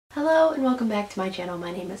Hello and welcome back to my channel.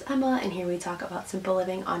 My name is Emma and here we talk about simple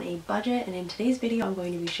living on a budget, and in today's video I'm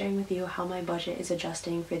going to be sharing with you how my budget is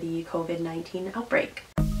adjusting for the COVID-19 outbreak.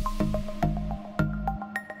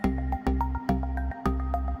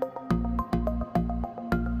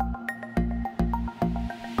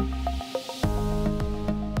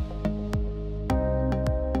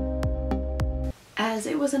 As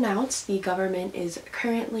it was announced, the government is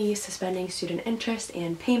currently suspending student interest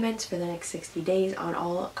and payments for the next 60 days on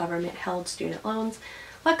all government-held student loans.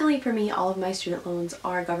 Luckily for me, all of my student loans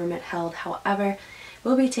are government-held. However,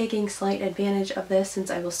 we'll be taking slight advantage of this since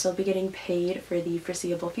I will still be getting paid for the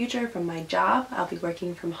foreseeable future from my job. I'll be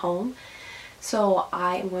working from home. So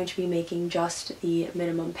I am going to be making just the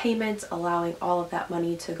minimum payments, allowing all of that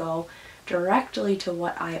money to go directly to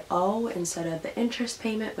what I owe instead of the interest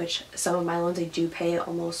payment, which some of my loans I do pay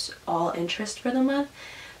almost all interest for the month.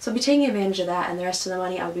 So I'll be taking advantage of that, and the rest of the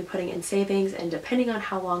money I'll be putting in savings, and depending on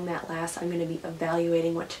how long that lasts, I'm going to be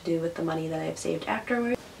evaluating what to do with the money that I've saved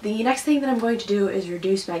afterwards. The next thing that I'm going to do is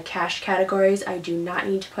reduce my cash categories. I do not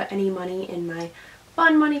need to put any money in my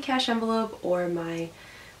fun money cash envelope or my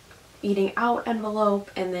eating out envelope,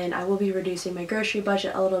 and then I will be reducing my grocery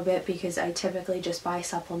budget a little bit because I typically just buy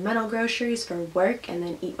supplemental groceries for work and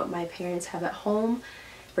then eat what my parents have at home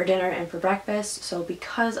for dinner and for breakfast. So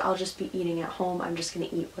because I'll just be eating at home, I'm just going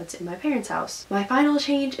to eat what's in my parents' house. My final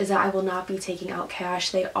change is that I will not be taking out cash.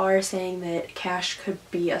 They are saying that cash could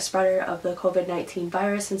be a spreader of the COVID-19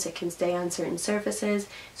 virus since it can stay on certain surfaces.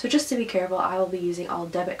 So just to be careful, I will be using all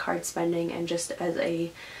debit card spending, and just as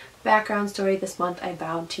a background story, this month I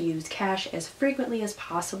vowed to use cash as frequently as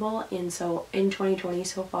possible, and so in 2020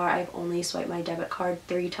 so far I've only swiped my debit card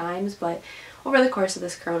 3 times, but over the course of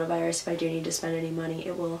this coronavirus, if I do need to spend any money,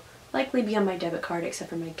 it will likely be on my debit card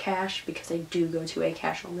except for my cash because I do go to a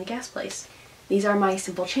cash-only gas place. These are my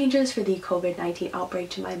simple changes for the COVID-19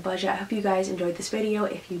 outbreak to my budget. I hope you guys enjoyed this video.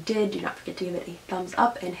 If you did, do not forget to give it a thumbs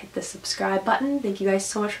up and hit the subscribe button. Thank you guys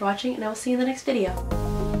so much for watching, and I will see you in the next video.